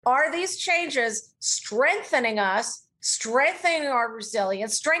Are these changes strengthening us, strengthening our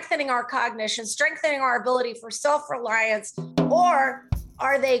resilience, strengthening our cognition, strengthening our ability for self-reliance, or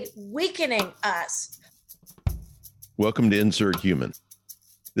are they weakening us? Welcome to Insert Human.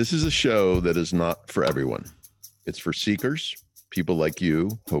 This is a show that is not for everyone. It's for seekers, people like you,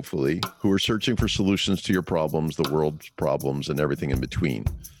 hopefully, who are searching for solutions to your problems, the world's problems, and everything in between.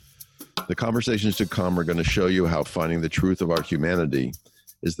 The conversations to come are going to show you how finding the truth of our humanity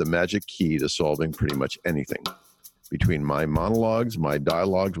is the magic key to solving pretty much anything. Between my monologues, my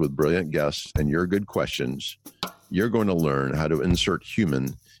dialogues with brilliant guests, and your good questions, you're going to learn how to insert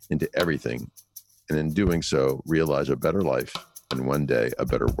human into everything, and in doing so, realize a better life and one day a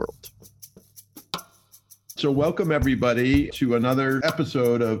better world. So welcome everybody to another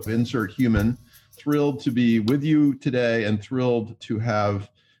episode of Insert Human. Thrilled to be with you today and thrilled to have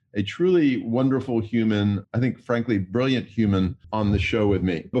a truly wonderful human, I think, frankly, brilliant human on the show with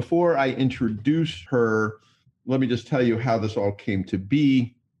me. Before I introduce her, let me just tell you how this all came to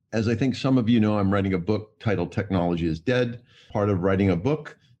be. As I think some of you know, I'm writing a book titled Technology is Dead. Part of writing a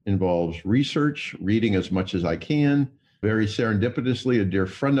book involves research, reading as much as I can. Very serendipitously, a dear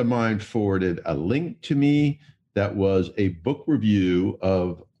friend of mine forwarded a link to me that was a book review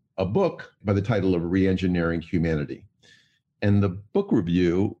of a book by the title of Reengineering Humanity. And the book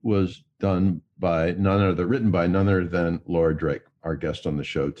review was written by none other than Laura Drake, our guest on the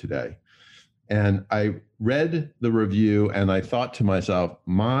show today. And I read the review and I thought to myself,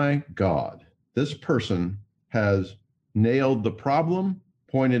 my God, this person has nailed the problem,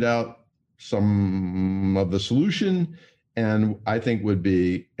 pointed out some of the solution, and I think would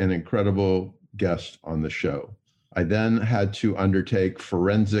be an incredible guest on the show. I then had to undertake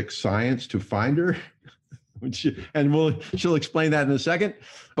forensic science to find her. She'll explain that in a second.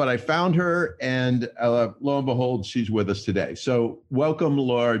 But I found her, and lo and behold, she's with us today. So welcome,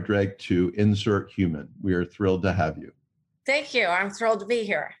 Laura Drake, to Insert Human. We are thrilled to have you. Thank you. I'm thrilled to be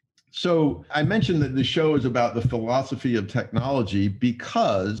here. So I mentioned that the show is about the philosophy of technology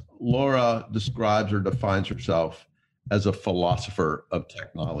because Laura describes or defines herself as a philosopher of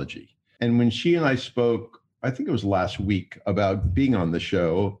technology. And when she and I spoke, I think it was last week, about being on the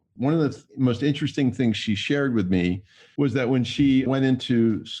show, one of the most interesting things she shared with me was that when she went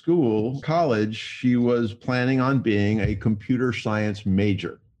into college, she was planning on being a computer science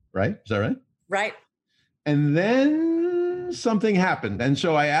major, right? Is that right? Right. And then something happened. And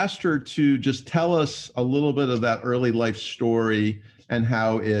so I asked her to just tell us a little bit of that early life story and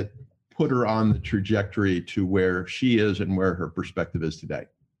how it put her on the trajectory to where she is and where her perspective is today.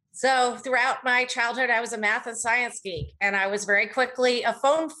 So throughout my childhood, I was a math and science geek, and I was very quickly a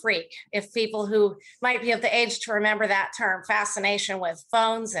phone freak. If people who might be of the age to remember that term, fascination with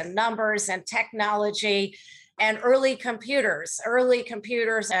phones and numbers and technology and early computers.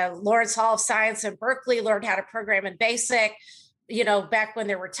 Lawrence Hall of Science in Berkeley, learned how to program in BASIC, back when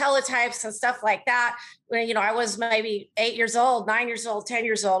there were teletypes and stuff like that. When, I was maybe 8 years old, 9 years old, 10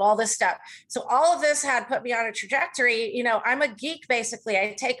 years old, all this stuff. So all of this had put me on a trajectory. I'm a geek, basically.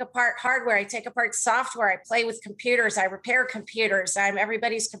 I take apart hardware. I take apart software. I play with computers. I repair computers. I'm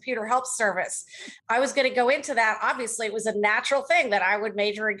everybody's computer help service. I was going to go into that. Obviously, it was a natural thing that I would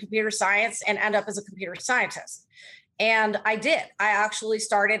major in computer science and end up as a computer scientist. And I did. I actually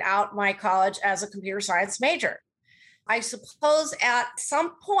started out my college as a computer science major. I suppose at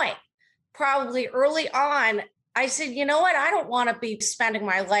some point, probably early on, I said, you know what? I don't want to be spending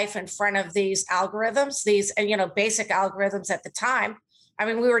my life in front of these algorithms, basic algorithms at the time. I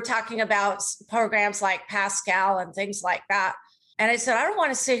mean, we were talking about programs like Pascal and things like that. And I said, I don't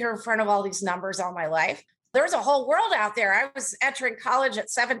want to sit here in front of all these numbers all my life. There's a whole world out there. I was entering college at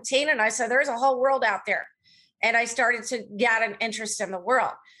 17, and I said, there's a whole world out there. And I started to get an interest in the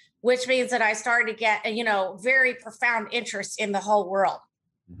world, which means that I started to get very profound interest in the whole world.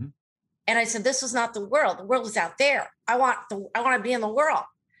 Mm-hmm. And I said, this is not the world. The world is out there. I want to be in the world.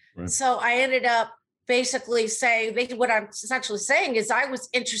 Right. So I ended up basically saying, what I'm essentially saying is I was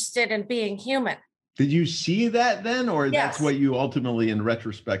interested in being human. Did you see that then, or Yes. That's what you ultimately, in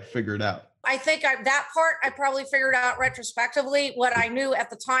retrospect, figured out? I think that part I probably figured out retrospectively. What I knew at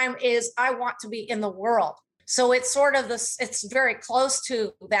the time is I want to be in the world. So it's sort of it's very close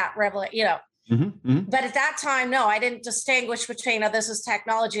to that revelation, Mm-hmm, mm-hmm. But at that time, no, I didn't distinguish between this is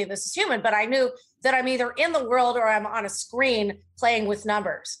technology and this is human, but I knew that I'm either in the world or I'm on a screen playing with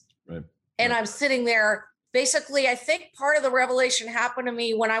numbers. Right. And I'm sitting there. Basically, I think part of the revelation happened to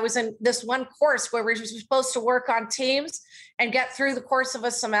me when I was in this one course where we were supposed to work on teams and get through the course of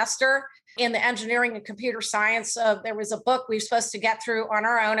a semester. in the engineering and computer science. There was a book we were supposed to get through on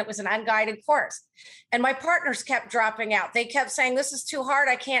our own. It was an unguided course. And my partners kept dropping out. They kept saying, this is too hard.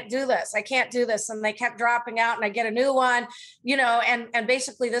 I can't do this. I can't do this. And they kept dropping out, and I get a new one, and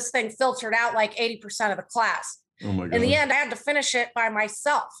basically this thing filtered out like 80% of the class. Oh my God. In the end, I had to finish it by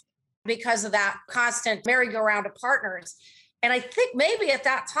myself because of that constant merry-go-round of partners. And I think maybe at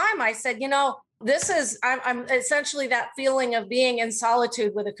that time I said, I'm essentially that feeling of being in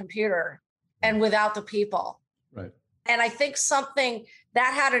solitude with a computer and without the people. Right. And I think something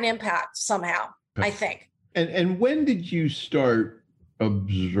that had an impact somehow, Okay. I think. And when did you start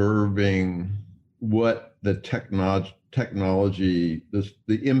observing what the technology,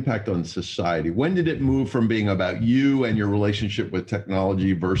 the impact on society? When did it move from being about you and your relationship with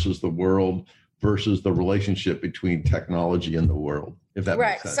technology versus the world versus the relationship between technology and the world, if that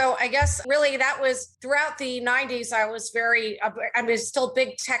makes sense? So I guess really that was throughout the 90s. I was still a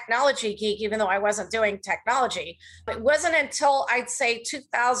big technology geek, even though I wasn't doing technology. It wasn't until I'd say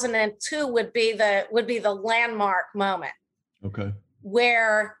 2002 would be the landmark moment. Okay.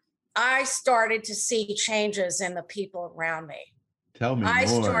 Where I started to see changes in the people around me. Tell me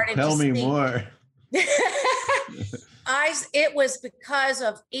more. It was because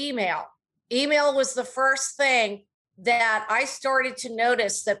of email. Email was the first thing that I started to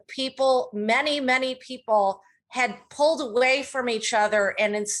notice that many people had pulled away from each other.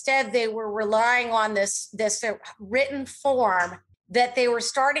 And instead they were relying on this written form, that they were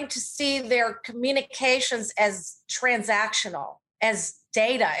starting to see their communications as transactional, as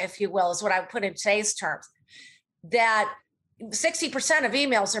data, if you will, is what I would put in today's terms, that 60% of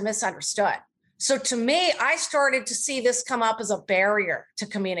emails are misunderstood. So to me, I started to see this come up as a barrier to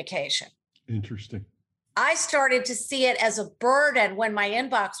communication. Interesting. I started to see it as a burden when my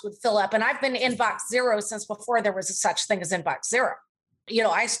inbox would fill up. And I've been inbox zero since before there was a such thing as inbox zero.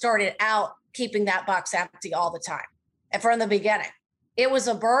 I started out keeping that box empty all the time. And from the beginning, it was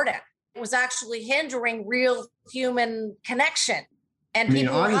a burden. It was actually hindering real human connection. And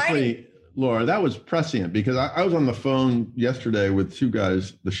people honestly, Laura, that was prescient, because I was on the phone yesterday with two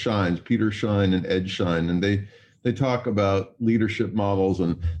guys, the Shines, Peter Shine and Ed Shine, and they talk about leadership models.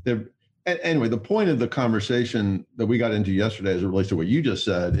 And anyway, the point of the conversation that we got into yesterday, as it relates to what you just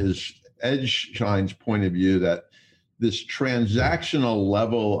said, is Ed Shine's point of view that this transactional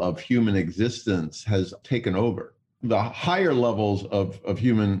level of human existence has taken over. The higher levels of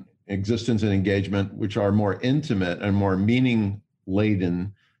human existence and engagement, which are more intimate and more meaning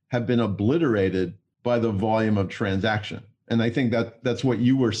laden, have been obliterated by the volume of transaction. And I think that's what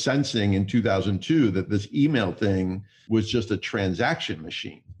you were sensing in 2002, that this email thing was just a transaction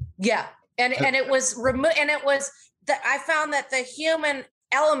machine. Yeah. And it was removed. And it was that I found that the human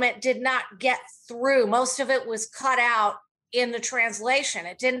element did not get through. Most of it was cut out in the translation.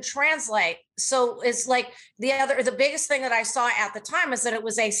 It didn't translate. So it's like the biggest thing that I saw at the time is that it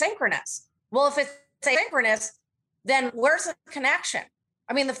was asynchronous. Well, if it's asynchronous, then where's the connection?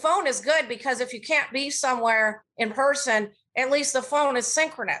 I mean, the phone is good because if you can't be somewhere in person, at least the phone is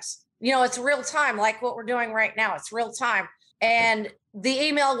synchronous. It's real time, like what we're doing right now. It's real time. And the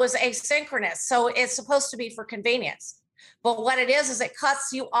email was asynchronous. So it's supposed to be for convenience. But what it is it cuts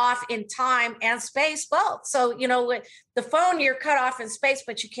you off in time and space both. So, with the phone, you're cut off in space,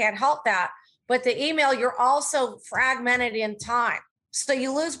 but you can't help that. But the email, you're also fragmented in time. So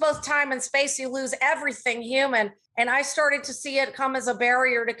you lose both time and space, you lose everything human. And I started to see it come as a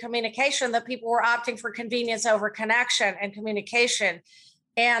barrier to communication, that people were opting for convenience over connection and communication.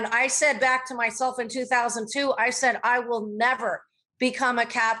 And I said back to myself in 2002, I said, I will never become a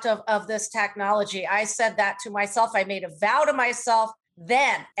captive of this technology. I said that to myself. I made a vow to myself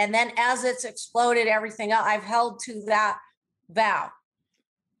then. And then as it's exploded everything else, I've held to that vow.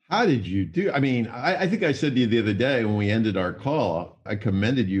 How did you do? I mean, I think I said to you the other day when we ended our call, I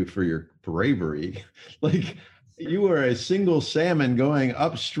commended you for your bravery. Like, you were a single salmon going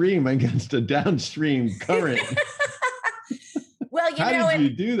upstream against a downstream current. Well, how did you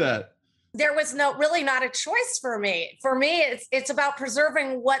do that? There was really not a choice for me. For me, it's about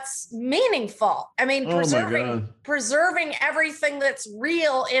preserving what's meaningful. I mean, preserving everything that's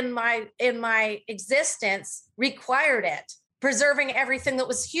real in my existence required it. Preserving everything that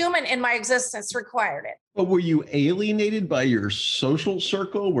was human in my existence required it. But were you alienated by your social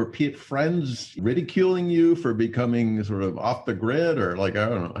circle? Were friends ridiculing you for becoming sort of off the grid, or I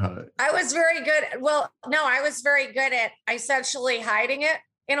don't know how to... I was very good. Well, no, I was very good at essentially hiding it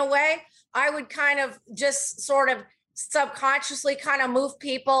in a way. I would kind of just sort of subconsciously kind of move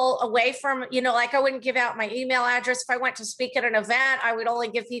people away from, I wouldn't give out my email address. If I went to speak at an event, I would only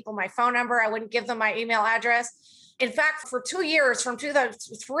give people my phone number. I wouldn't give them my email address. In fact, for 2 years, from 3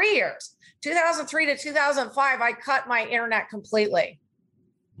 years, 2003 to 2005, I cut my internet completely.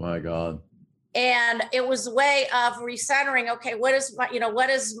 My God. And it was a way of recentering. Okay, what is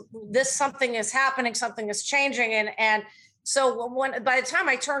this? Something is happening, something is changing. And so by the time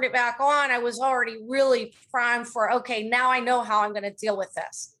I turned it back on, I was already really primed for, okay, now I know how I'm going to deal with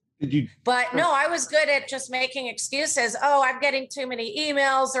this. But no, I was good at just making excuses. Oh, I'm getting too many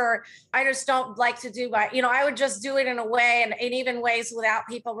emails, or I just don't like to do I would just do it in a way, and in even ways without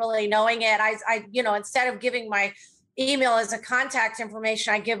people really knowing it. I instead of giving my email as a contact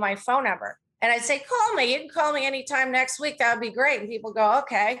information, I give my phone number. And I'd say, call me. You can call me anytime next week. That would be great. And people go,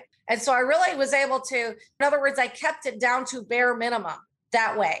 okay. And so I really was able to, in other words, I kept it down to bare minimum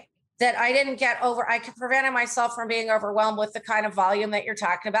that way, that I didn't I prevented myself from being overwhelmed with the kind of volume that you're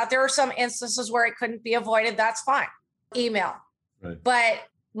talking about. There are some instances where it couldn't be avoided. That's fine. Email. Right. But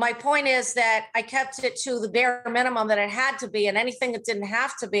my point is that I kept it to the bare minimum that it had to be, and anything that didn't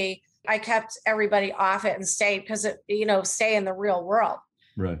have to be, I kept everybody off it and stayed because stay in the real world.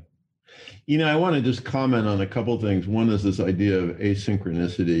 Right. I want to just comment on a couple of things. One is this idea of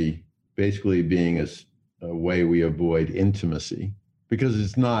asynchronicity basically being a way we avoid intimacy, because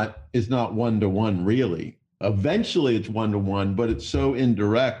it's not one-to-one really. Eventually it's one-to-one, but it's so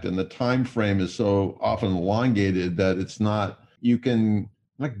indirect and the time frame is so often elongated that it's not, you can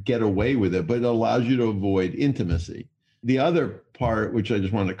not get away with it, but it allows you to avoid intimacy. The other part, which I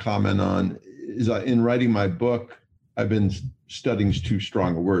just want to comment on, is in writing my book, I've been studying is too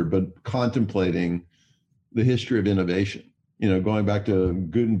strong a word, but contemplating the history of innovation, going back to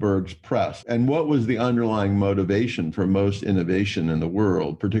Gutenberg's press. And what was the underlying motivation for most innovation in the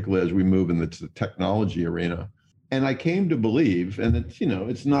world, particularly as we move into the technology arena? And I came to believe, and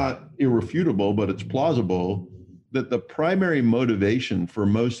it's not irrefutable, but it's plausible, that the primary motivation for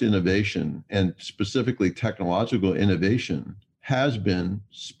most innovation, and specifically technological innovation, has been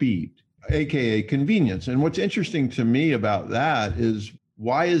speed, AKA convenience. And what's interesting to me about that is,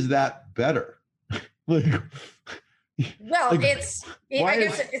 why is that better? It's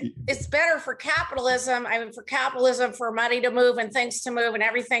better for capitalism. For capitalism, for money to move and things to move and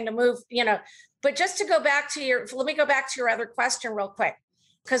everything to move, but just to go back to let me go back to your other question real quick,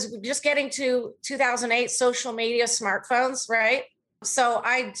 because just getting to 2008, social media, smartphones, right? So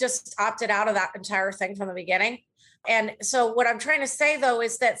I just opted out of that entire thing from the beginning. And so what I'm trying to say, though,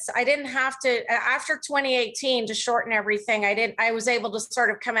 is that I didn't have to, after 2018, to shorten everything, I was able to sort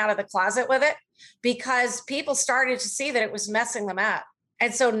of come out of the closet with it, because people started to see that it was messing them up.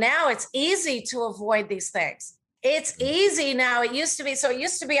 And so now it's easy to avoid these things. It's easy now. It used to be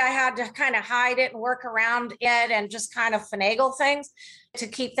I had to kind of hide it and work around it and just kind of finagle things to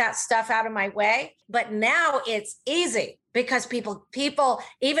keep that stuff out of my way. But now it's easy, because people,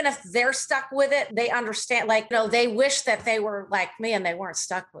 even if they're stuck with it, they understand, they wish that they were like me and they weren't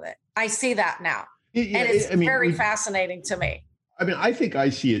stuck with it. I see that now. Yeah, and it's very fascinating to me. I think I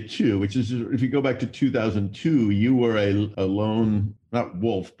see it too, which is, if you go back to 2002, you were a lone, not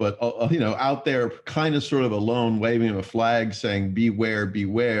wolf, but, out there kind of sort of alone, waving a flag saying, beware,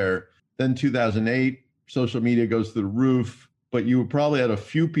 beware. Then 2008, social media goes to the roof, but you probably had a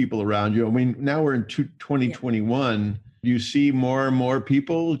few people around you. Now we're in 2021. Yeah. Do you see more and more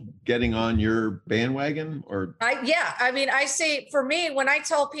people getting on your bandwagon? I see, for me, when I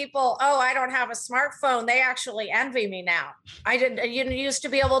tell people, oh, I don't have a smartphone, they actually envy me now. You used to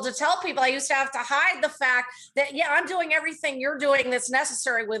be able to tell people, I used to have to hide the fact that, yeah, I'm doing everything you're doing that's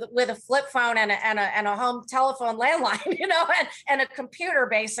necessary with a flip phone and a home telephone landline, and a computer,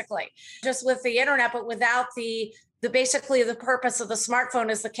 basically, just with the internet, but without basically the purpose of the smartphone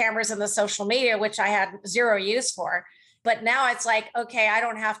is the cameras and the social media, which I had zero use for. But now it's like, okay, I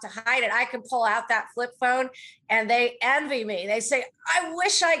don't have to hide it. I can pull out that flip phone, and they envy me. They say, I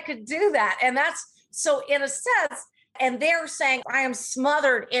wish I could do that. And that's so, in a sense, and they're saying, I am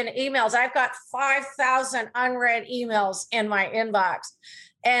smothered in emails. I've got 5,000 unread emails in my inbox.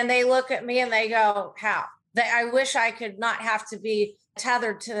 And they look at me and they go, how? I wish I could not have to be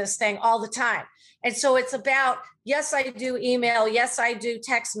tethered to this thing all the time. And so it's about, yes, I do email. Yes, I do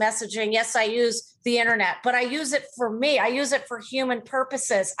text messaging. Yes, I use the internet, but I use it for me. I use it for human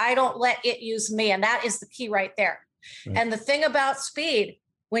purposes. I don't let it use me. And that is the key right there. Right. And the thing about speed,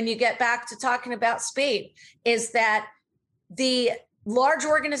 when you get back to talking about speed, is that the large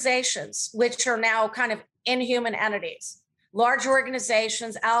organizations, which are now kind of inhuman entities, large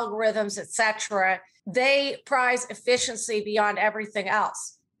organizations, algorithms, et cetera, they prize efficiency beyond everything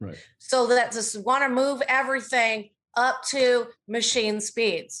else. Right. So that just want to move everything up to machine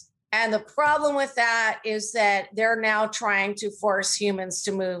speeds. And the problem with that is that they're now trying to force humans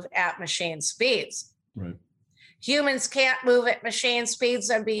to move at machine speeds. Right. Humans can't move at machine speeds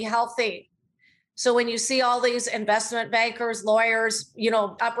and be healthy. So when you see all these investment bankers, lawyers,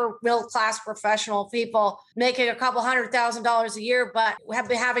 upper middle class professional people making a couple $100,000 a year, but have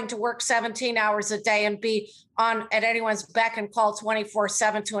been having to work 17 hours a day and be on at anyone's beck and call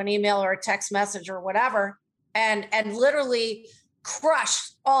 24/7 to an email or a text message or whatever, and literally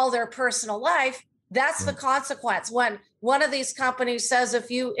crush all their personal life, that's the consequence. When one of these companies says, if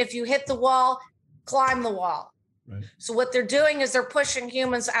you hit the wall, climb the wall. Right. So what they're doing is they're pushing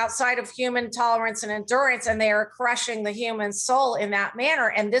humans outside of human tolerance and endurance, and they are crushing the human soul in that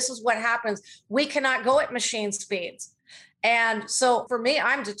manner. And this is what happens. We cannot go at machine speeds. And so for me,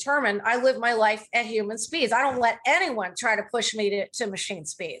 I'm determined. I live my life at human speeds. I don't let anyone try to push me to machine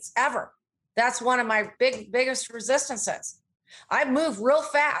speeds ever. That's one of my biggest resistances. I move real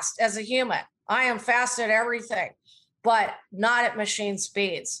fast as a human. I am fast at everything, but not at machine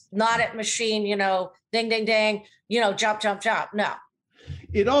speeds, not at machine, ding, ding, ding, jump, jump, jump. No.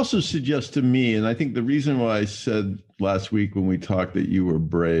 It also suggests to me, and I think the reason why I said last week when we talked that you were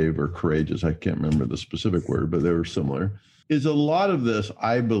brave or courageous, I can't remember the specific word, but they were similar, is a lot of this,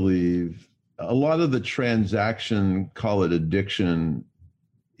 I believe, a lot of the transaction, call it addiction,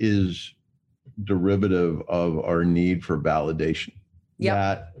 is derivative of our need for validation. Yep.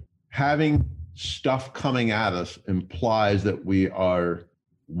 That having stuff coming at us implies that we are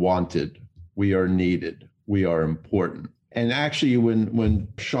wanted, we are needed, we are important. And actually, when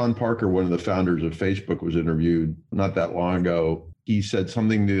Sean Parker, one of the founders of Facebook, was interviewed not that long ago, he said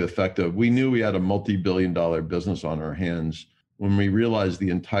something to the effect of, we knew we had a multi-billion-dollar business on our hands when we realized the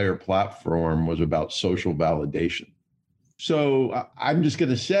entire platform was about social validation. So I'm just going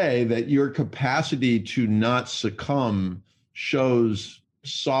to say that your capacity to not succumb shows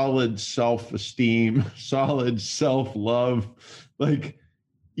solid self-esteem, solid self-love. Like,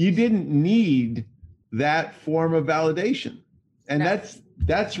 you didn't need that form of validation. And no.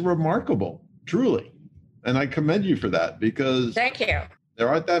 That's remarkable, truly. And I commend you for that, because thank you. There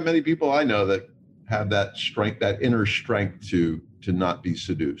aren't that many people I know that have that strength, that inner strength to not be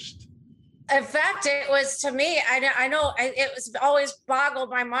seduced. In fact, it was, to me, I know it was always boggled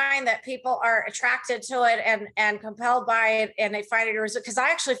my mind that people are attracted to it and compelled by it, and they find it, because I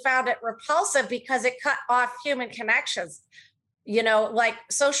actually found it repulsive because it cut off human connections. Like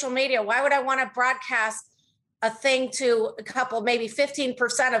social media. Why would I want to broadcast a thing to a couple, maybe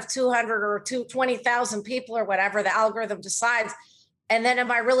 15% of 200 or 20,000 people or whatever the algorithm decides? And then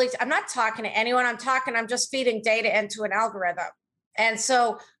I'm not talking to anyone. I'm just feeding data into an algorithm. And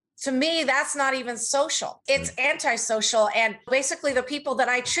so to me, that's not even social. It's antisocial. And basically the people that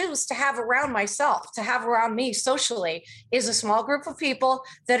I choose to have around myself, to have around me socially, is a small group of people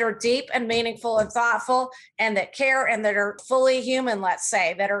that are deep and meaningful and thoughtful and that care and that are fully human, let's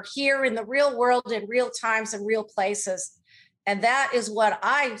say, that are here in the real world in real times and real places. And that is what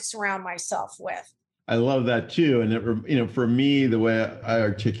I surround myself with. I love that too. And for me, the way I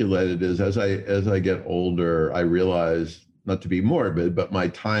articulate it is, as I get older, I realize, not to be morbid, but my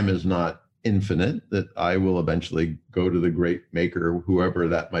time is not infinite, that I will eventually go to the great maker, whoever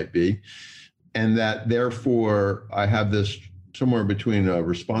that might be. And that therefore I have this somewhere between a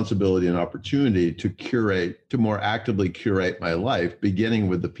responsibility and opportunity to more actively curate my life, beginning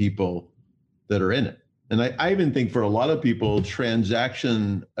with the people that are in it. And I even think for a lot of people,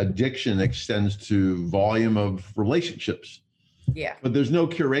 transaction addiction extends to volume of relationships. Yeah. But there's no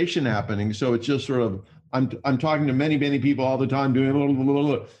curation happening. So it's just sort of, I'm talking to many, many people all the time, doing a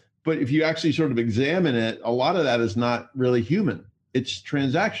little. But if you actually sort of examine it, a lot of that is not really human. It's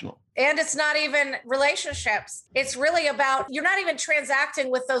transactional. And it's not even relationships. It's really about, you're not even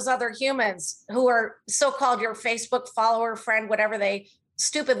transacting with those other humans who are so-called your Facebook follower, friend, whatever they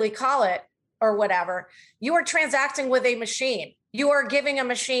stupidly call it or whatever. You are transacting with a machine. You are giving a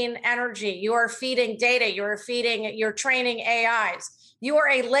machine energy. You are feeding data. You're training AIs. You are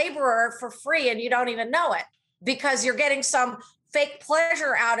a laborer for free and you don't even know it, because you're getting some fake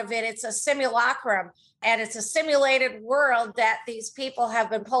pleasure out of it. It's a simulacrum, and it's a simulated world that these people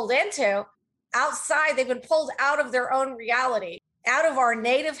have been pulled into outside. They've been pulled out of their own reality, out of our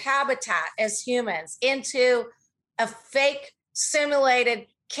native habitat as humans, into a fake simulated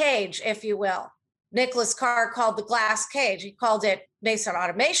cage, if you will. Nicholas Carr called the glass cage. He called it based on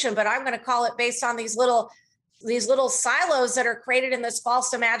automation, but I'm going to call it based on these little silos that are created in this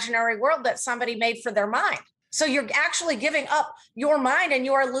false imaginary world that somebody made for their mind. So you're actually giving up your mind, and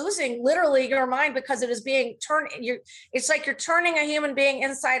you are losing literally your mind, because it is being turned. It's like you're turning a human being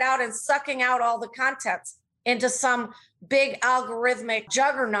inside out and sucking out all the contents into some big algorithmic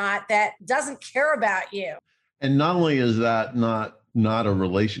juggernaut that doesn't care about you. And not only is that not a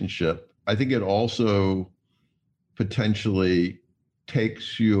relationship, I think it also potentially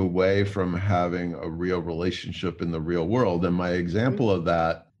takes you away from having a real relationship in the real world. And my example of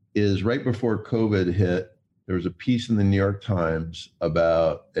that is right before COVID hit, there was a piece in the New York Times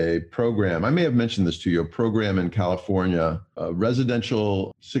about a program. I may have mentioned this to you, a program in California, a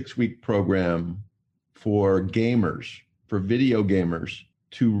residential 6-week program for gamers, for video gamers,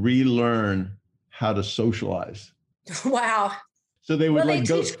 to relearn how to socialize. Wow. So they would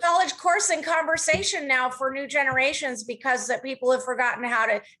teach college course in conversation now for new generations because that people have forgotten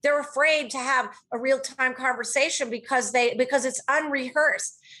they're afraid to have a real-time conversation because it's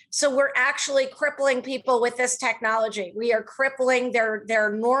unrehearsed. So we're actually crippling people with this technology. We are crippling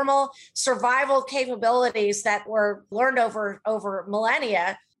their normal survival capabilities that were learned over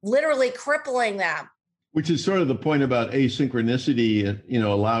millennia, literally crippling them. Which is sort of the point about asynchronicity,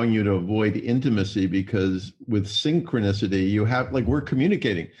 allowing you to avoid intimacy, because with synchronicity, you have, we're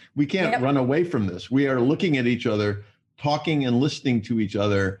communicating. We can't run away from this. We are looking at each other, talking and listening to each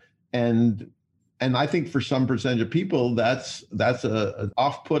other. And I think for some percentage of people, that's a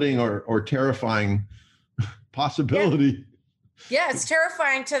off-putting or terrifying possibility. Yeah, it's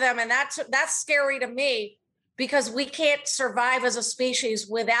terrifying to them. And that's scary to me, because we can't survive as a species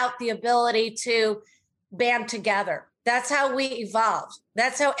without the ability to band together. That's how we evolved.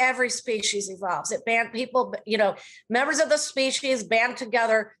 That's how every species evolves. It band people, members of the species band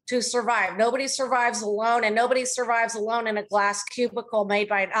together to survive. Nobody survives alone, and nobody survives alone in a glass cubicle made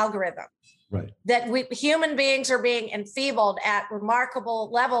by an algorithm. Right. That human beings are being enfeebled at remarkable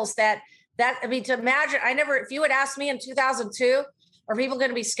levels to imagine, if you had asked me in 2002, are people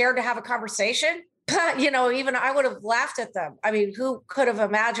going to be scared to have a conversation? Even I would have laughed at them. I mean, who could have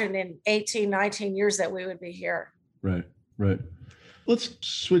imagined in 18, 19 years that we would be here? Right. Let's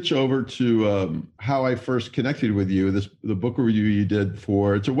switch over to how I first connected with you. The book review you did it's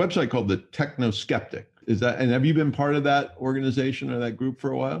a website called The Technoskeptic. And have you been part of that organization or that group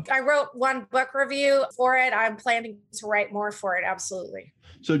for a while? I wrote one book review for it. I'm planning to write more for it. Absolutely.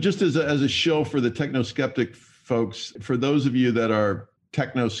 So just as a show for the Technoskeptic folks, for those of you that are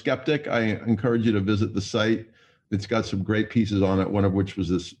Technoskeptic, I encourage you to visit the site. It's got some great pieces on it, one of which was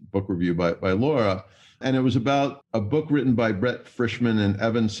this book review by Laura. And it was about a book written by Brett Frischman and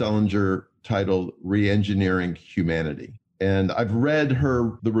Evan Selinger titled Reengineering Humanity. And I've read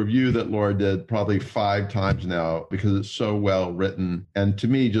the review that Laura did probably 5 times now, because it's so well written and, to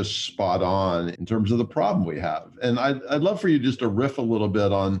me, just spot on in terms of the problem we have. And I'd love for you just to riff a little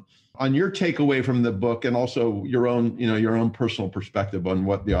bit on your takeaway from the book, and also your own personal perspective on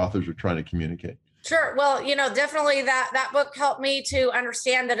what the authors are trying to communicate. Sure. Well, definitely that book helped me to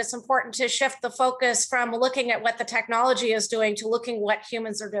understand that it's important to shift the focus from looking at what the technology is doing to looking what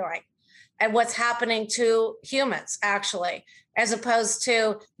humans are doing and what's happening to humans, actually, as opposed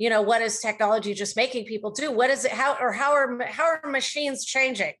to, what is technology just making people do? What is it? How are machines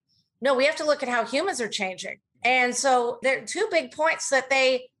changing? No, we have to look at how humans are changing. And so there are 2 big points that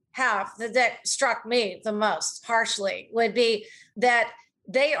they have that struck me the most harshly would be that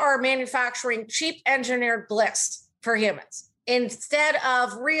they are manufacturing cheap engineered bliss for humans instead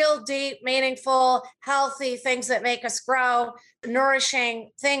of real, deep, meaningful, healthy things that make us grow, nourishing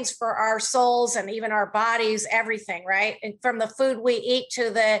things for our souls and even our bodies, everything, right? And from the food we eat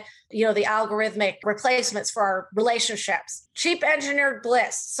to the algorithmic replacements for our relationships. Cheap engineered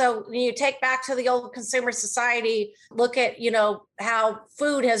bliss. So when you take back to the old consumer society, look at, how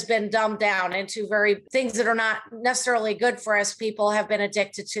food has been dumbed down into very things that are not necessarily good for us. People have been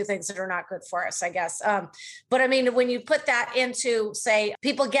addicted to things that are not good for us, I guess. But I mean, when you put that into, say,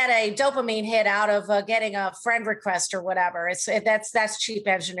 people get a dopamine hit out of getting a friend request or whatever, that's cheap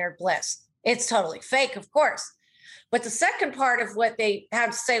engineered bliss. It's totally fake, of course. But the second part of what they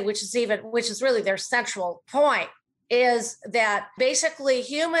have to say, which is really their central point, is that basically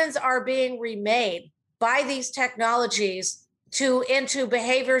humans are being remade by these technologies into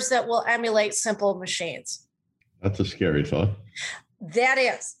behaviors that will emulate simple machines. That's a scary thought. That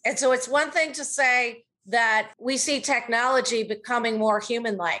is. And so it's one thing to say that we see technology becoming more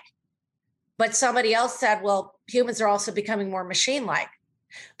human-like, but somebody else said, well, humans are also becoming more machine-like.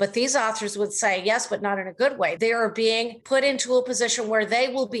 But these authors would say, yes, but not in a good way. They are being put into a position where they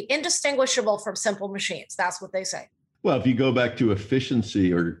will be indistinguishable from simple machines. That's what they say. Well, if you go back to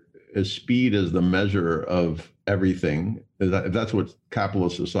efficiency or as speed as the measure of everything, if that's what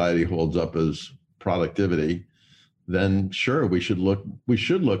capitalist society holds up as productivity, then sure, we should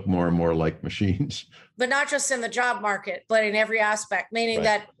look more and more like machines. But not just in the job market, but in every aspect, meaning Right.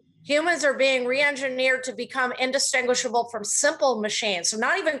 that humans are being re-engineered to become indistinguishable from simple machines. So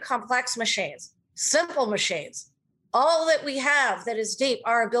not even complex machines, simple machines. All that we have that is deep,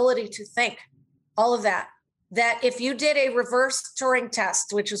 our ability to think, all of that. that if you did a reverse Turing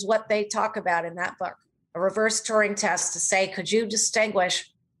test, which is what they talk about in that book, a reverse Turing test to say, could you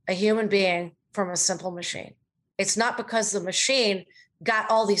distinguish a human being from a simple machine? It's not because the machine got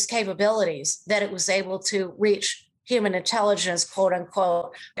all these capabilities that it was able to reach human intelligence, quote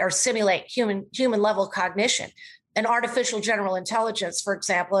unquote, or simulate human level cognition. An artificial general intelligence, for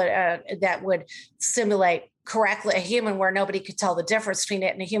example, that would simulate correctly a human where nobody could tell the difference between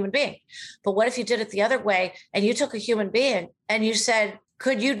it and a human being. But what if you did it the other way and you took a human being and you said,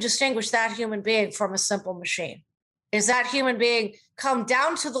 could you distinguish that human being from a simple machine? Is that human being come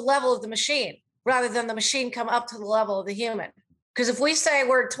down to the level of the machine rather than the machine come up to the level of the human? Because if we say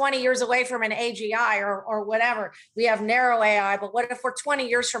we're 20 years away from an AGI or whatever, we have narrow AI, but what if we're 20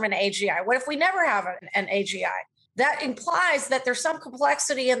 years from an AGI? What if we never have an AGI? That implies that there's some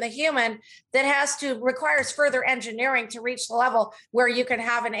complexity in the human that requires further engineering to reach the level where you can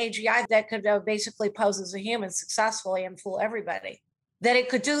have an AGI that could basically pose as a human successfully and fool everybody. That it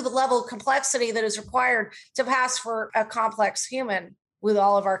could do the level of complexity that is required to pass for a complex human with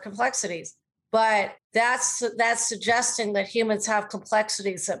all of our complexities. But that's suggesting that humans have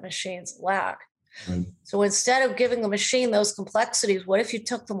complexities that machines lack. Right. So instead of giving the machine those complexities, what if you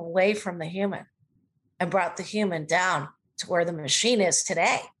took them away from the human and brought the human down to where the machine is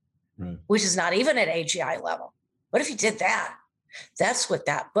today, right, which is not even at AGI level? What if you did that? That's what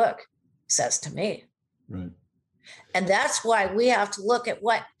that book says to me. Right. And that's why we have to look at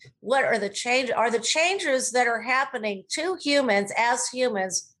what are the changes that are happening to humans as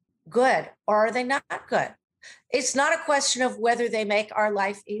humans good, or are they not good? It's not a question of whether they make our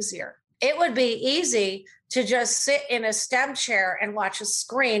life easier. It would be easy to just sit in a STEM chair and watch a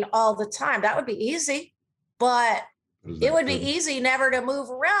screen all the time. That would be easy, but it would be easy never to move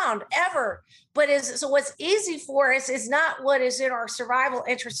around ever. So what's easy for us is not what is in our survival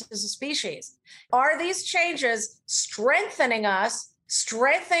interests as a species. Are these changes strengthening us,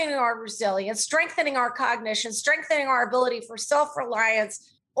 strengthening our resilience, strengthening our cognition, strengthening our ability for self-reliance,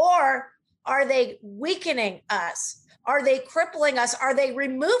 or are they weakening us? Are they crippling us? Are they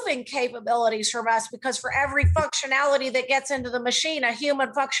removing capabilities from us? Because for every functionality that gets into the machine, a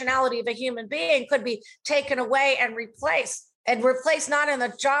human functionality of a human being could be taken away and replaced not in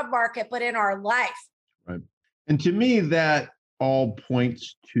the job market, but in our life. Right. And to me, that all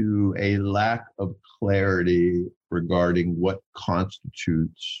points to a lack of clarity regarding what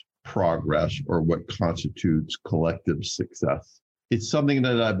constitutes progress or what constitutes collective success. It's something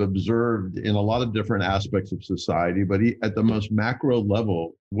that I've observed in a lot of different aspects of society, but at the most macro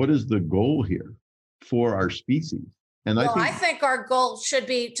level, what is the goal here for our species? And I think our goal should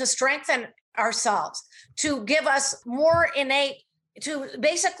be to strengthen ourselves, to give us more innate, to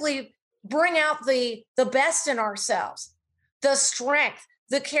basically bring out the best in ourselves, the strength,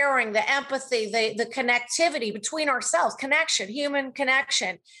 the caring, the empathy, the connectivity between ourselves, human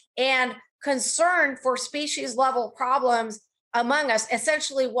connection, and concern for species level problems among us,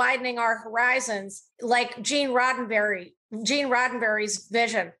 essentially widening our horizons, like Gene Roddenberry's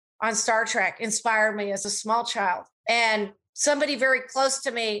vision on Star Trek inspired me as a small child. And somebody very close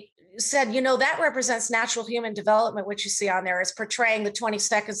to me said, that represents natural human development, which you see on there is portraying the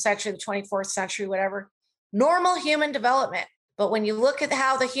 22nd century, the 24th century, whatever, normal human development. But when you look at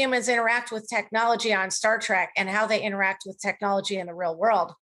how the humans interact with technology on Star Trek and how they interact with technology in the real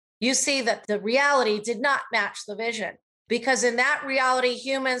world, you see that the reality did not match the vision. Because in that reality,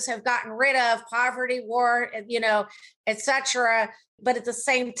 humans have gotten rid of poverty, war, et cetera. But at the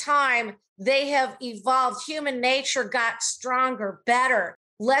same time, they have evolved. Human nature got stronger, better,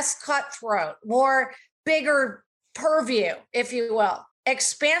 less cutthroat, bigger purview, if you will.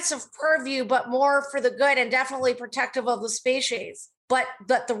 Expansive purview, but more for the good and definitely protective of the species. But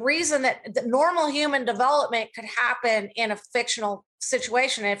the reason that the normal human development could happen in a fictional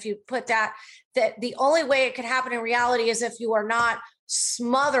situation, if you put that the only way it could happen in reality is if you are not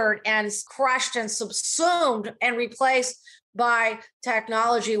smothered and crushed and subsumed and replaced by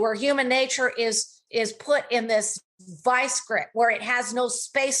technology, where human nature is put in this vice grip, where it has no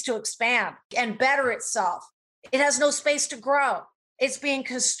space to expand and better itself. It has no space to grow. It's being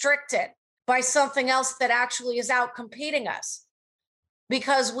constricted by something else that actually is out competing us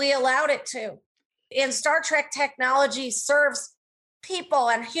because we allowed it to. In Star Trek, technology serves people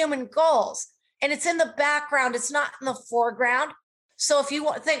and human goals, and it's in the background. It's not in the foreground. So if you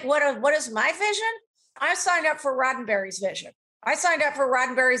think, what is my vision? I signed up for Roddenberry's vision. I signed up for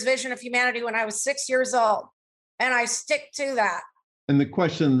Roddenberry's vision of humanity when I was 6 years old, and I stick to that. And the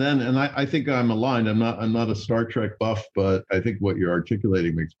question then, and I think I'm aligned. I'm not a Star Trek buff, but I think what you're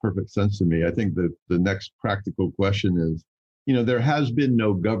articulating makes perfect sense to me. I think that the next practical question is, there has been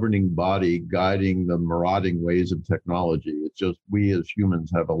no governing body guiding the marauding ways of technology. It's just we as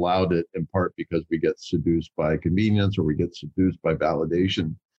humans have allowed it, in part because we get seduced by convenience or we get seduced by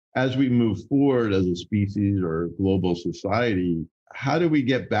validation. As we move forward as a species or global society, how do we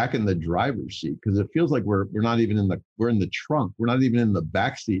get back in the driver's seat? Because it feels like we're not even we're in the trunk. We're not even in the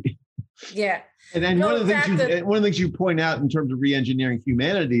back seat. Yeah. And No, one of the exactly. things you point out in terms of re-engineering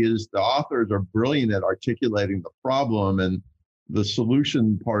humanity is the authors are brilliant at articulating the problem, and the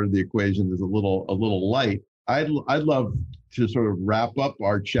solution part of the equation is a little light. I'd love to sort of wrap up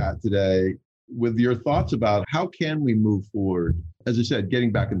our chat today with your thoughts about how can we move forward, as I said,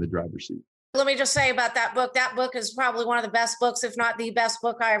 getting back in the driver's seat. Let me just say about that book. That book is probably one of the best books, if not the best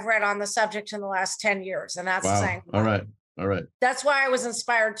book I've read on the subject in the last 10 years. And that's saying, All right. That's why I was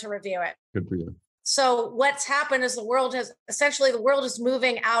inspired to review it. Good for you. So what's happened is the world is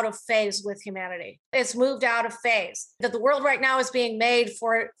moving out of phase with humanity. It's moved out of phase. That the world right now is being made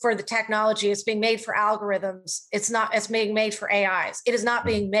for the technology. It's being made for algorithms. It's being made for AIs. It is not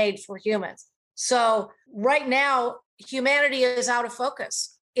being made for humans. So right now, humanity is out of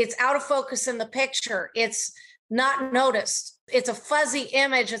focus. It's out of focus in the picture. It's not noticed. It's a fuzzy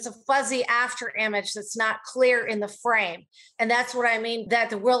image. It's a fuzzy after image that's not clear in the frame. And that's what I mean, that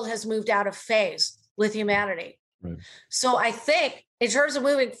the world has moved out of phase with humanity. Right. So I think in terms of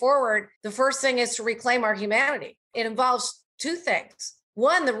moving forward, the first thing is to reclaim our humanity. It involves two things.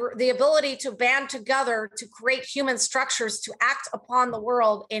 One, the ability to band together to create human structures to act upon the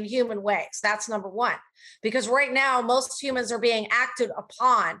world in human ways. That's number one. Because right now, most humans are being acted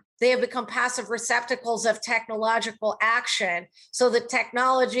upon. They have become passive receptacles of technological action. So the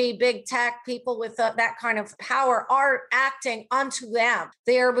technology, big tech, people with that kind of power are acting unto them.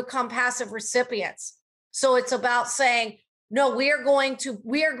 They are become passive recipients. So it's about saying, no, we are going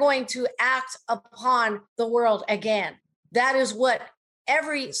to act upon the world again. That is what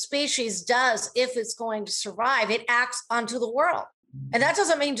every species does if it's going to survive. It acts onto the world. And that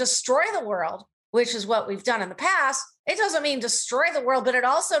doesn't mean destroy the world, which is what we've done in the past. It doesn't mean destroy the world, but it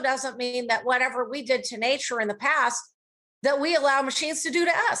also doesn't mean that whatever we did to nature in the past, that we allow machines to do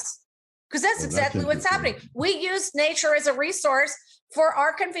to us. Because that's exactly what's happening. We use nature as a resource for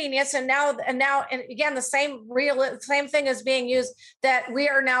our convenience. And now, and again, the same thing is being used, that we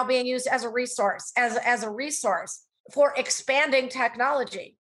are now being used as a resource, as a resource for expanding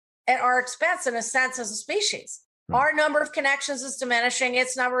technology at our expense, in a sense, as a species. Right. Our number of connections is diminishing.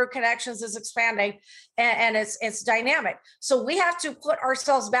 Its number of connections is expanding, and it's dynamic. So we have to put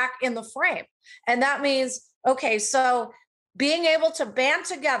ourselves back in the frame. And that means, okay, so being able to band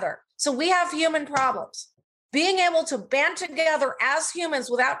together. So we have human problems. Being able to band together as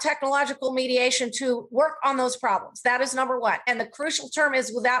humans without technological mediation to work on those problems. That is number one. And the crucial term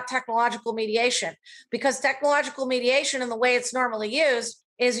is without technological mediation, because technological mediation in the way it's normally used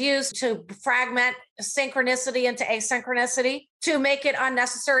is used to fragment synchronicity into asynchronicity, to make it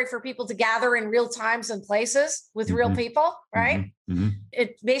unnecessary for people to gather in real times and places with real people, right? Mm-hmm.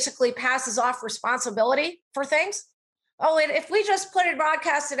 It basically passes off responsibility for things. Oh, and if we just put it,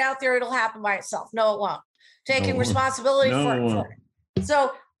 broadcast it out there, it'll happen by itself. No, it won't. Taking responsibility for it.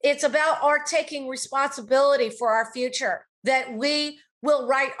 So it's about our taking responsibility for our future, that we will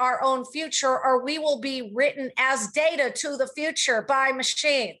write our own future, or we will be written as data to the future by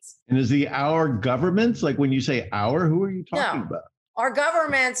machines. And is our governments, like when you say our, who are you talking about? Our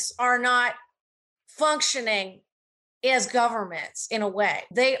governments are not functioning as governments in a way.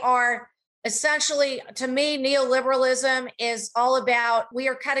 They are essentially, to me, neoliberalism is all about, we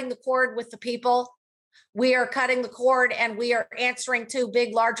are cutting the cord with the people. We are cutting the cord and we are answering to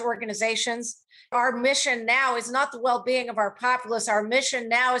big, large organizations. Our mission now is not the well-being of our populace. Our mission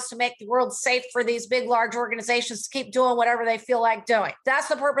now is to make the world safe for these big, large organizations to keep doing whatever they feel like doing. That's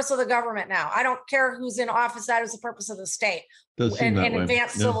the purpose of the government now. I don't care who's in office. That is the purpose of the state and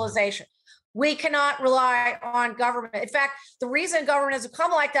advanced civilization. We cannot rely on government. In fact, the reason government has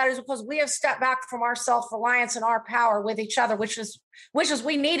become like that is because we have stepped back from our self-reliance and our power with each other, which is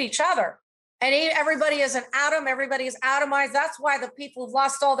we need each other. And everybody is an atom. Everybody is atomized. That's why the people have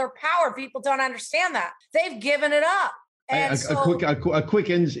lost all their power. People don't understand that. They've given it up. And a quick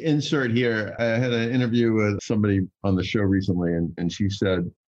insert here. I had an interview with somebody on the show recently, and she said,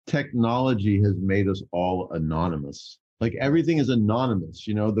 technology has made us all anonymous. Like everything is anonymous,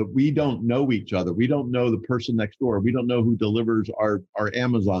 that we don't know each other. We don't know the person next door. We don't know who delivers our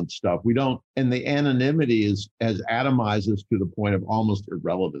Amazon stuff. We don't, and the anonymity has atomized us to the point of almost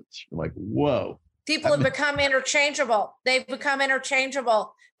irrelevance. You're like, whoa, People have become interchangeable. They've become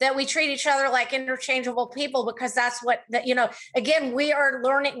interchangeable, that we treat each other like interchangeable people, because that's what, that, you know, again, we are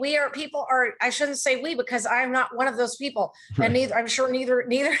learning, people are, I shouldn't say we, because I'm not one of those people. Right. And neither, I'm sure neither, I'm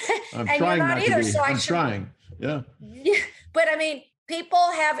and trying you're not either. So I'm trying. Yeah. But I mean,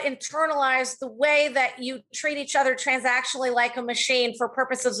 people have internalized the way that you treat each other transactionally like a machine for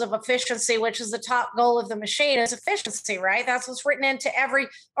purposes of efficiency, which is the top goal of the machine is efficiency, right? That's what's written into every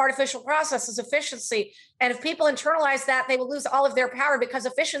artificial process is efficiency. And if people internalize that, they will lose all of their power, because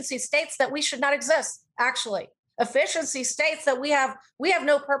efficiency states that we should not exist, actually. Efficiency states that we have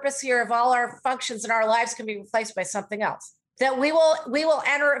no purpose here if all our functions in our lives can be replaced by something else. That we will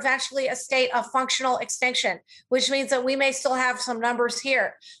enter eventually a state of functional extinction, which means that we may still have some numbers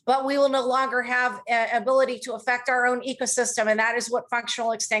here, but we will no longer have ability to affect our own ecosystem. And that is what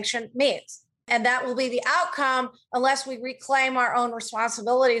functional extinction means. And that will be the outcome unless we reclaim our own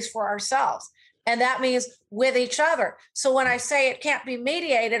responsibilities for ourselves. And that means with each other. So when I say it can't be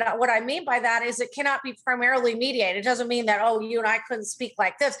mediated, what I mean by that is it cannot be primarily mediated. It doesn't mean that, oh, you and I couldn't speak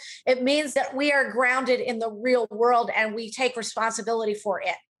like this. It means that we are grounded in the real world and we take responsibility for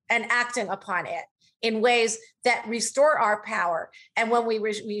it and acting upon it in ways that restore our power. And when we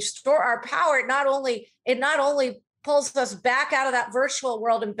restore our power, it not only pulls us back out of that virtual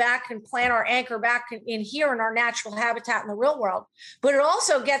world and back and plant our anchor back in here in our natural habitat in the real world. But it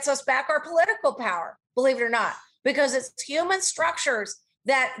also gets us back our political power, believe it or not, because it's human structures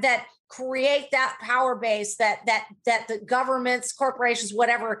that create that power base that the governments, corporations,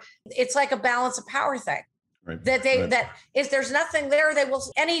 whatever, it's like a balance of power thing. Right. That if there's nothing there,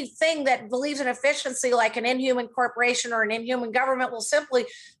 anything that believes in efficiency, like an inhuman corporation or an inhuman government, will simply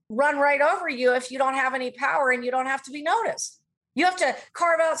run right over you if you don't have any power and you don't have to be noticed. You have to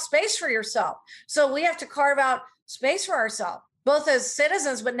carve out space for yourself. So we have to carve out space for ourselves, both as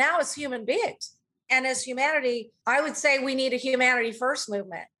citizens, but now as human beings. And as humanity, I would say we need a humanity first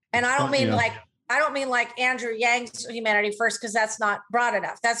movement. And I don't mean like Andrew Yang's humanity first, because that's not broad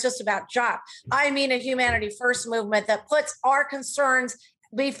enough. That's just about job. I mean a humanity first movement that puts our concerns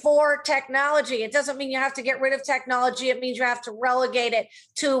before technology. It doesn't mean you have to get rid of technology. It means you have to relegate it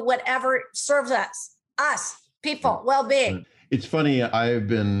to whatever serves us, people, well-being. It's funny. I've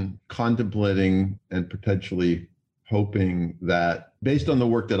been contemplating and potentially hoping that based on the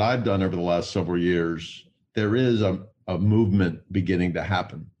work that I've done over the last several years, there is a movement beginning to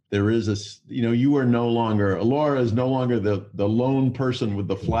happen. There is you are no longer, Laura is no longer the lone person with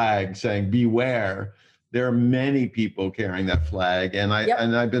the flag saying, beware. There are many people carrying that flag. And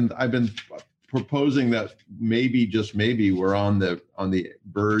I've been proposing that maybe, just maybe, we're on the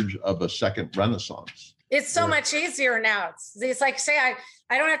verge of a second renaissance. It's so much easier now. It's like, say,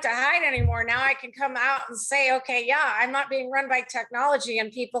 I don't have to hide anymore. Now I can come out and say, okay, yeah, I'm not being run by technology. And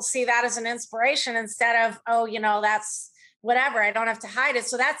people see that as an inspiration instead of, oh, that's whatever. I don't have to hide it.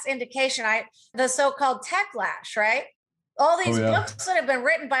 So that's indication. The so-called techlash, right? All these books that have been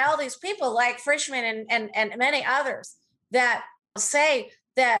written by all these people like Frischman and many others that say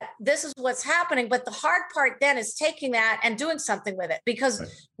that this is what's happening. But the hard part then is taking that and doing something with it,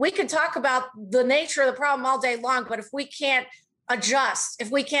 because we can talk about the nature of the problem all day long, but if we can't adjust,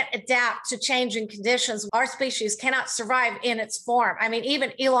 if we can't adapt to changing conditions, our species cannot survive in its form. I mean,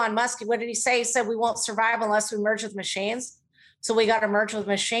 even Elon Musk, what did he say? He said we won't survive unless we merge with machines. So we got to merge with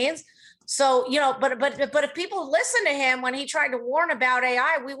machines. So, but if people listen to him when he tried to warn about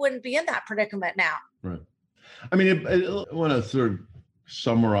AI, we wouldn't be in that predicament now. Right. I mean, I want to sort of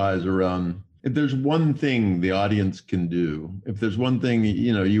summarize around, if there's one thing the audience can do, if there's one thing,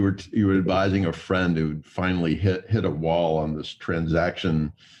 you were advising a friend who finally hit a wall on this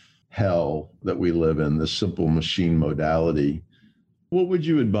transaction hell that we live in, this simple machine modality, what would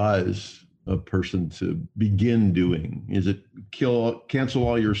you advise a person to begin doing? Is it cancel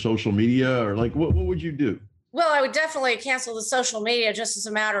all your social media, or like what would you do? Well, I would definitely cancel the social media just as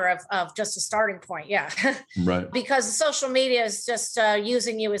a matter of just a starting point. Yeah. Right. Because the social media is just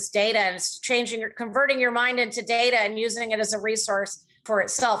using you as data, and it's converting your mind into data and using it as a resource for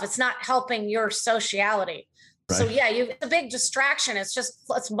itself. It's not helping your sociality. Right. So yeah, it's a big distraction.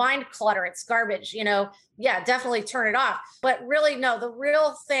 It's mind clutter. It's garbage, Yeah, definitely turn it off. But really, no, the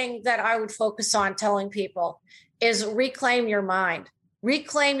real thing that I would focus on telling people is reclaim your mind,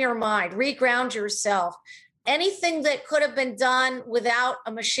 reground yourself. Anything that could have been done without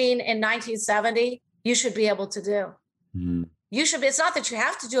a machine in 1970, you should be able to do. Mm. It's not that you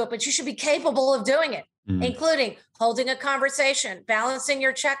have to do it, but you should be capable of doing it, including holding a conversation, balancing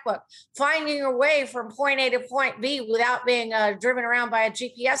your checkbook, finding your way from point A to point B without being driven around by a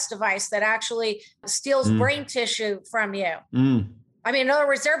GPS device that actually steals brain tissue from you. I mean, in other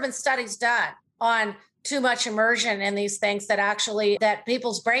words, there have been studies done on too much immersion in these things that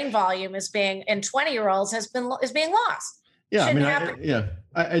people's brain volume is being in 20-year-olds is being lost. Yeah, Shouldn't happen.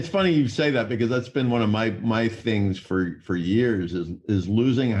 It's funny you say that because that's been one of my things for years is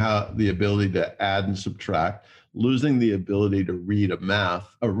losing the ability to add and subtract, losing the ability to read a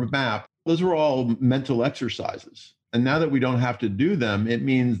map. Those were all mental exercises. And now that we don't have to do them, it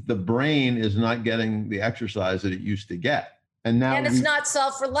means the brain is not getting the exercise that it used to get. And it's not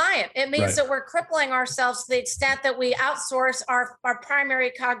self-reliant. It means that we're crippling ourselves to the extent that we outsource our primary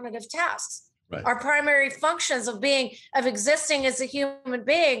cognitive tasks, our primary functions of existing as a human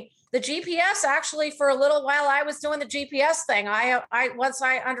being. The GPS, actually, for a little while, I was doing the GPS thing. Once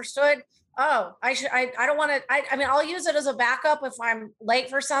I understood, I don't want to. I'll use it as a backup if I'm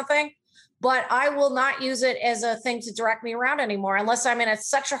late for something, but I will not use it as a thing to direct me around anymore, unless I'm in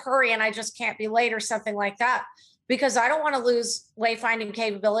such a hurry and I just can't be late or something like that. Because I don't want to lose wayfinding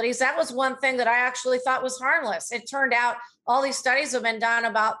capabilities. That was one thing that I actually thought was harmless. It turned out all these studies have been done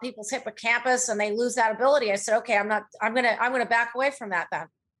about people's hippocampus and they lose that ability. I said, okay, I'm going to back away from that then.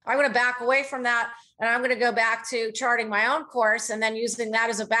 I'm going to back away from that and I'm going to go back to charting my own course and then using that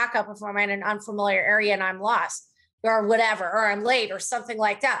as a backup if I'm in an unfamiliar area and I'm lost or whatever, or I'm late or something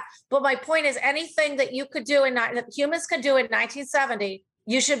like that. But my point is anything that you could do that humans could do in 1970,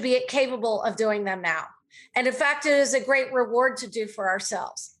 you should be capable of doing them now. And in fact, it is a great reward to do for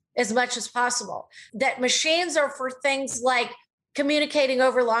ourselves as much as possible. That machines are for things like communicating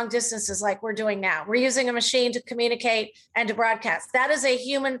over long distances like we're doing now. We're using a machine to communicate and to broadcast. That is a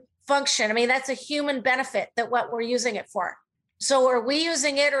human function. That's a human benefit that what we're using it for. So are we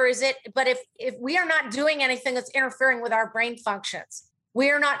using it or is it? But if we are not doing anything that's interfering with our brain functions, we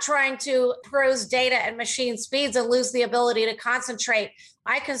are not trying to peruse data at machine speeds and lose the ability to concentrate.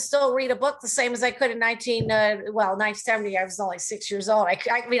 I can still read a book the same as I could in 1970. I was only 6 years old. I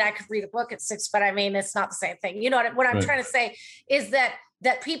could read a book at 6, but it's not the same thing. You know what I'm trying to say is that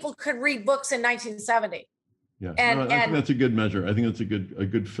people could read books in 1970. Yeah, I think that's a good measure. I think that's a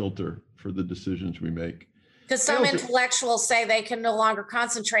good filter for the decisions we make. Because some intellectuals say they can no longer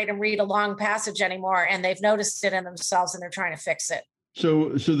concentrate and read a long passage anymore, and they've noticed it in themselves and they're trying to fix it. So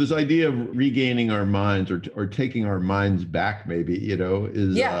this idea of regaining our minds or taking our minds back, maybe,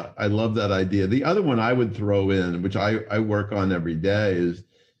 I love that idea. The other one I would throw in, which I work on every day,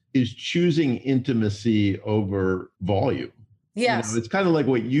 is choosing intimacy over volume. Yes. It's kind of like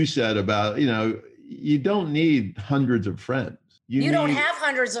what you said about, you don't need hundreds of friends. You don't have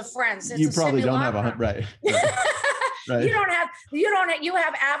hundreds of friends. You probably don't have right. Right. You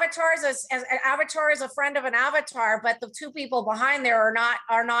have avatars as an avatar is a friend of an avatar, but the two people behind there are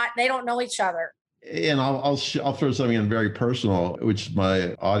not, they don't know each other. And I'll throw something in very personal, which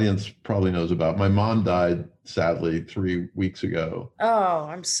my audience probably knows about. My mom died, sadly, 3 weeks ago. Oh,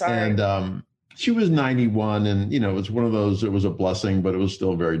 I'm sorry. And she was 91 and, it was one of those, it was a blessing, but it was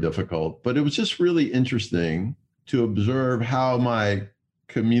still very difficult. But it was just really interesting to observe how my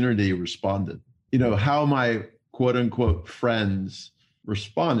community responded, how my quote unquote friends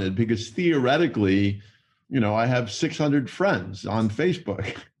responded, because theoretically, I have 600 friends on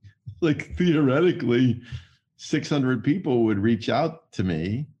Facebook. Like theoretically, 600 people would reach out to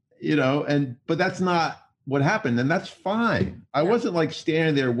me, but that's not what happened. And that's fine. I wasn't like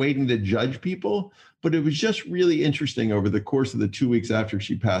standing there waiting to judge people, but it was just really interesting over the course of the 2 weeks after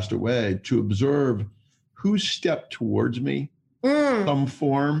she passed away to observe who stepped towards me, some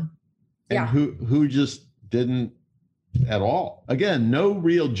form, and who just didn't at all. Again, no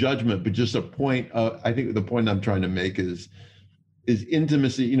real judgment, but just a point. I think the point I'm trying to make is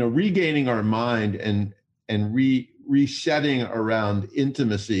intimacy. Regaining our mind and resetting around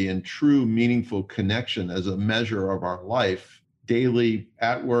intimacy and true meaningful connection as a measure of our life, daily,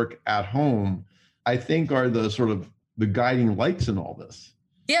 at work, at home. I think are the sort of the guiding lights in all this.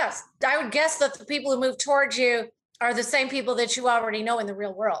 Yes, I would guess that the people who move towards you are the same people that you already know in the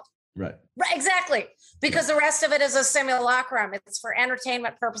real world. Right. Exactly. Because the rest of it is a simulacrum. It's for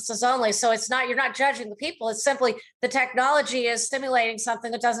entertainment purposes only. So you're not judging the people. It's simply the technology is simulating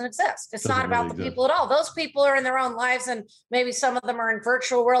something that doesn't exist. It's not about the people at all. Those people are in their own lives, and maybe some of them are in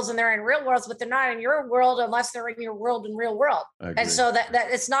virtual worlds and they're in real worlds, but they're not in your world unless they're in your world in real world. And so that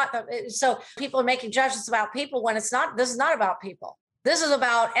it's not. So people are making judgments about people when it's not. This is not about people. This is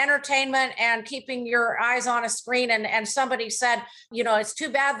about entertainment and keeping your eyes on a screen. And somebody said, it's too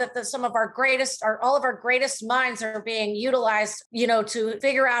bad that all of our greatest minds are being utilized, to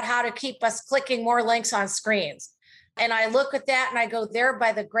figure out how to keep us clicking more links on screens. And I look at that and I go, there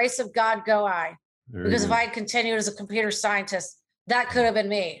by the grace of God go I. Because if I had continued as a computer scientist, that could have been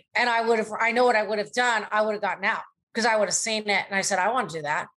me. And I know what I would have done. I would have gotten out because I would have seen it. And I said, I want to do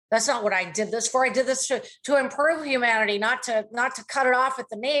that. That's not what I did this for. I did this to improve humanity, not to cut it off at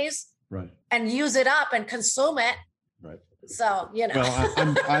the knees, right, and use it up and consume it. right. So,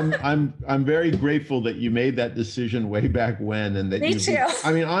 Well, I'm very grateful that you made that decision way back when, and that Me too.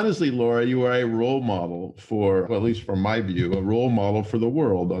 I mean, honestly, Laura, you are a role model for, well, at least from my view, a role model for the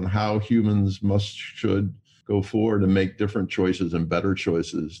world on how humans should go forward and make different choices and better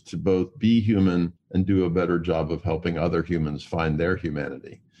choices to both be human and do a better job of helping other humans find their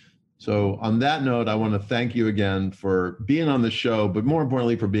humanity. So on that note, I want to thank you again for being on the show, but more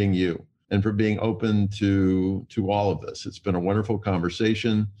importantly, for being you and for being open to all of this. It's been a wonderful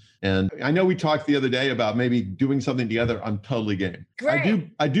conversation. And I know we talked the other day about maybe doing something together. I'm totally game. Great.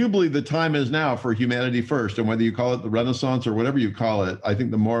 I do believe the time is now for humanity first. And whether you call it the Renaissance or whatever you call it, I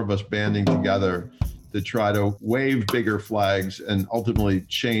think the more of us banding together to try to wave bigger flags and ultimately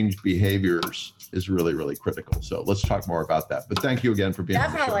change behaviors is really, really critical. So let's talk more about that. But thank you again for being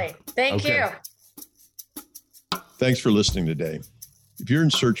on the show. Definitely. Thank you. Thanks for listening today. If you're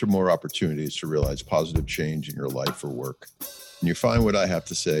in search of more opportunities to realize positive change in your life or work, and you find what I have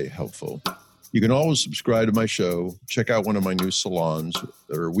to say helpful, you can always subscribe to my show, check out one of my new salons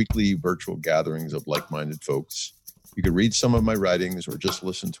that are weekly virtual gatherings of like-minded folks. You can read some of my writings or just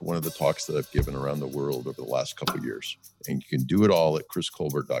listen to one of the talks that I've given around the world over the last couple of years. And you can do it all at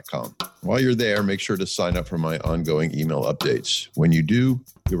chriscolbert.com. While you're there, make sure to sign up for my ongoing email updates. When you do,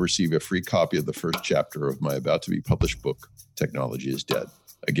 you'll receive a free copy of the first chapter of my about to be published book, Technology is Dead.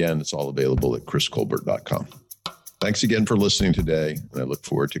 Again, it's all available at chriscolbert.com. Thanks again for listening today, and I look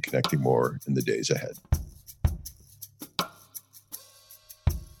forward to connecting more in the days ahead.